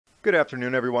Good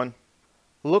afternoon, everyone.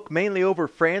 Look mainly over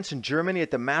France and Germany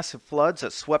at the massive floods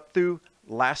that swept through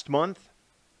last month.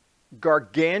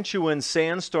 Gargantuan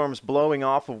sandstorms blowing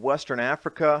off of Western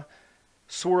Africa,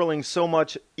 swirling so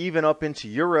much even up into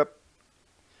Europe.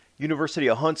 University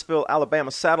of Huntsville, Alabama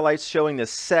satellites showing the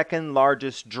second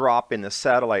largest drop in the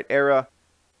satellite era.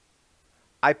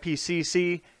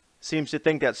 IPCC seems to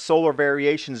think that solar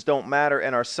variations don't matter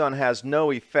and our sun has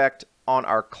no effect on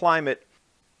our climate.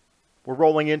 We're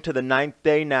rolling into the 9th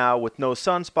day now with no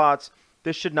sunspots.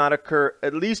 This should not occur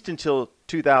at least until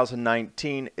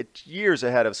 2019. It's years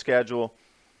ahead of schedule.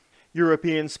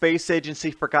 European Space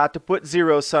Agency forgot to put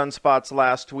 0 sunspots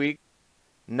last week.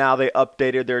 Now they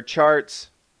updated their charts.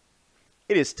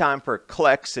 It is time for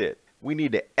CLEXIT. We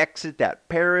need to exit that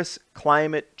Paris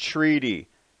Climate Treaty.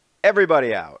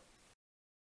 Everybody out.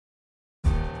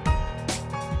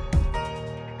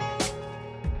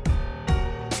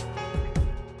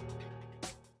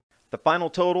 The final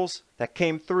totals that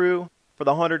came through for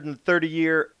the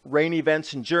 130-year rain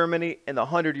events in Germany and the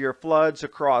 100-year floods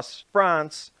across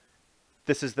France.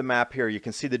 This is the map here. You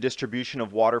can see the distribution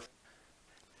of water.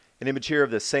 An image here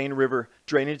of the Seine River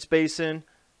drainage basin,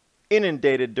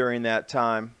 inundated during that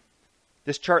time.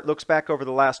 This chart looks back over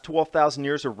the last 12,000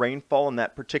 years of rainfall in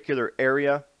that particular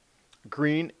area.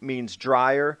 Green means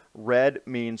drier, red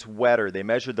means wetter. They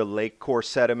measure the lake core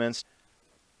sediments.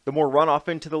 The more runoff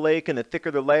into the lake and the thicker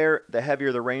the layer, the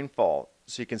heavier the rainfall.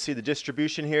 So you can see the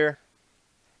distribution here.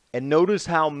 And notice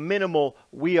how minimal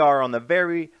we are on the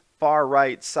very far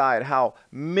right side, how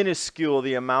minuscule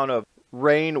the amount of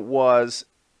rain was.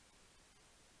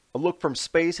 A look from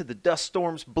space at the dust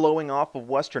storms blowing off of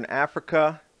Western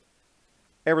Africa.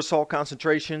 Aerosol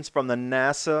concentrations from the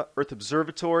NASA Earth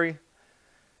Observatory.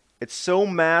 It's so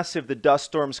massive, the dust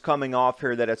storms coming off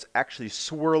here, that it's actually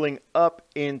swirling up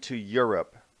into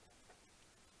Europe.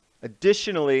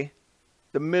 Additionally,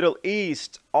 the Middle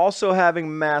East also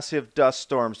having massive dust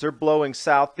storms. They're blowing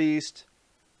southeast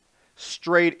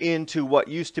straight into what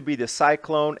used to be the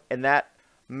cyclone, and that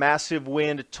massive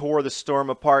wind tore the storm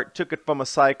apart, took it from a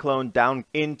cyclone down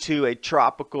into a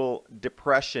tropical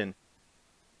depression.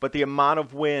 But the amount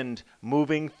of wind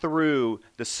moving through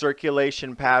the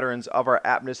circulation patterns of our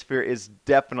atmosphere is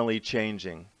definitely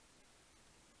changing.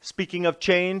 Speaking of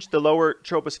change, the lower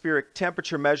tropospheric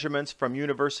temperature measurements from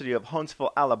University of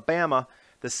Huntsville, Alabama,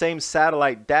 the same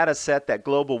satellite data set that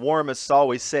global warmists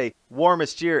always say,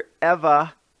 warmest year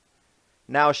ever,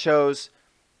 now shows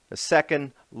the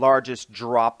second largest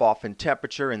drop-off in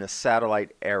temperature in the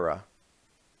satellite era.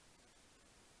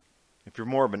 If you're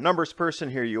more of a numbers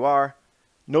person, here you are.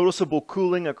 Noticeable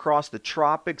cooling across the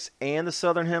tropics and the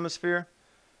southern hemisphere.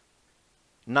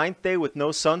 9th day with no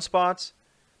sunspots.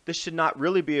 This should not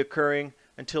really be occurring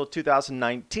until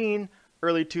 2019,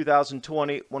 early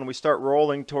 2020, when we start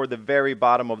rolling toward the very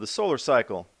bottom of the solar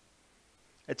cycle.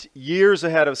 It's years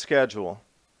ahead of schedule.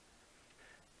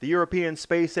 The European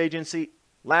Space Agency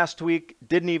last week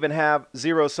didn't even have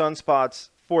 0 sunspots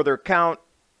for their count.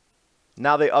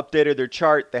 Now they updated their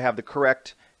chart. They have the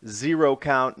correct 0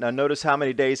 count. Now notice how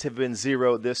many days have been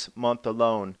 0 this month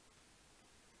alone.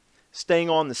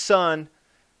 Staying on the sun,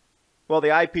 well, the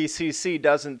IPCC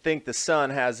doesn't think the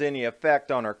sun has any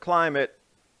effect on our climate.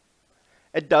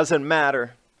 It doesn't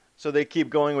matter. So they keep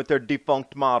going with their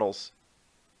defunct models.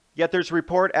 Yet there's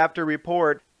report after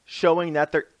report showing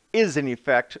that there is an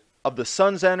effect of the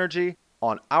sun's energy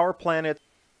on our planet.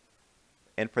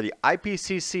 And for the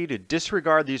IPCC to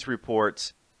disregard these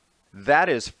reports, that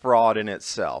is fraud in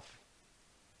itself.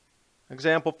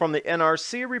 Example from the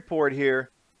NRC report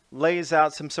here lays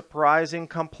out some surprising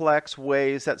complex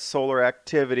ways that solar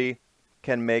activity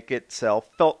can make itself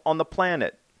felt on the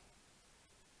planet.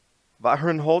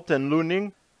 Wahrenholt and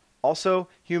Luning, also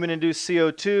human-induced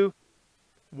CO2.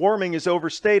 Warming is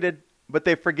overstated, but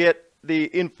they forget the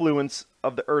influence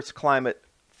of the Earth's climate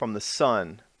from the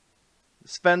sun.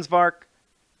 Svensvark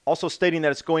also stating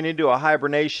that it's going into a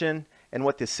hibernation, and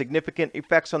what the significant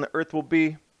effects on the Earth will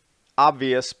be,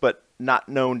 obvious, but not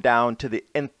known down to the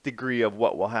nth degree of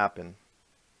what will happen.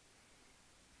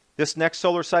 This next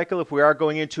solar cycle, if we are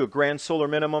going into a grand solar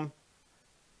minimum,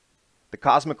 the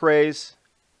cosmic rays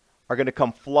are going to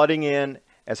come flooding in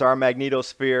as our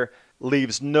magnetosphere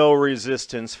leaves no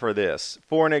resistance for this.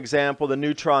 For an example, the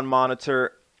neutron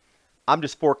monitor, I'm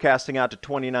just forecasting out to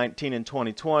 2019 and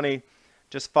 2020,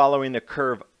 just following the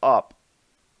curve up.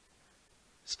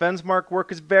 Svensmark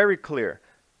work is very clear.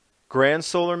 Grand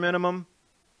solar minimum,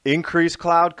 increased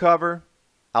cloud cover,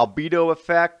 albedo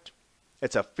effect.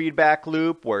 It's a feedback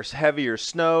loop where heavier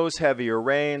snows, heavier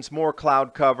rains, more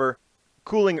cloud cover,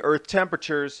 cooling Earth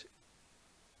temperatures.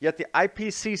 Yet the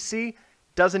IPCC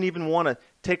doesn't even want to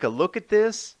take a look at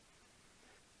this.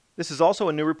 This is also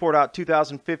a new report out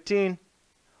 2015.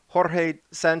 Jorge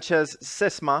Sanchez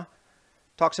Sisma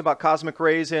talks about cosmic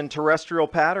rays and terrestrial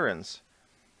patterns.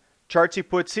 Charts he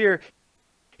puts here,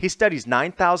 he studies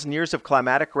 9,000 years of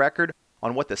climatic record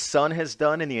on what the sun has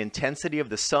done and the intensity of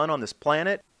the sun on this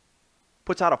planet.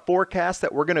 Puts out a forecast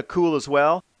that we're going to cool as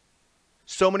well.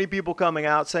 So many people coming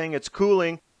out saying it's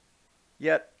cooling,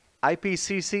 yet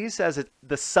IPCC says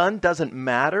the sun doesn't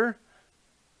matter.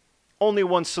 Only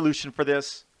one solution for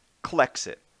this: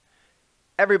 CLEXIT.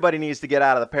 Everybody needs to get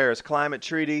out of the Paris Climate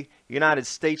Treaty. The United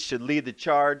States should lead the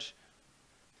charge.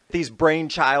 These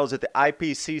brainchilds at the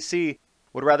IPCC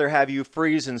would rather have you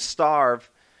freeze and starve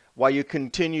while you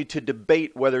continue to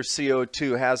debate whether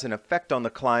CO2 has an effect on the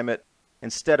climate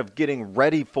instead of getting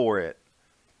ready for it.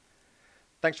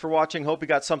 Thanks for watching. Hope you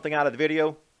got something out of the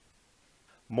video.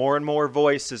 More and more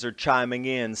voices are chiming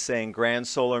in saying grand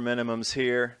solar minimums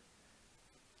here.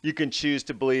 You can choose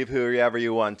to believe whoever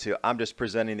you want to. I'm just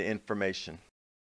presenting the information.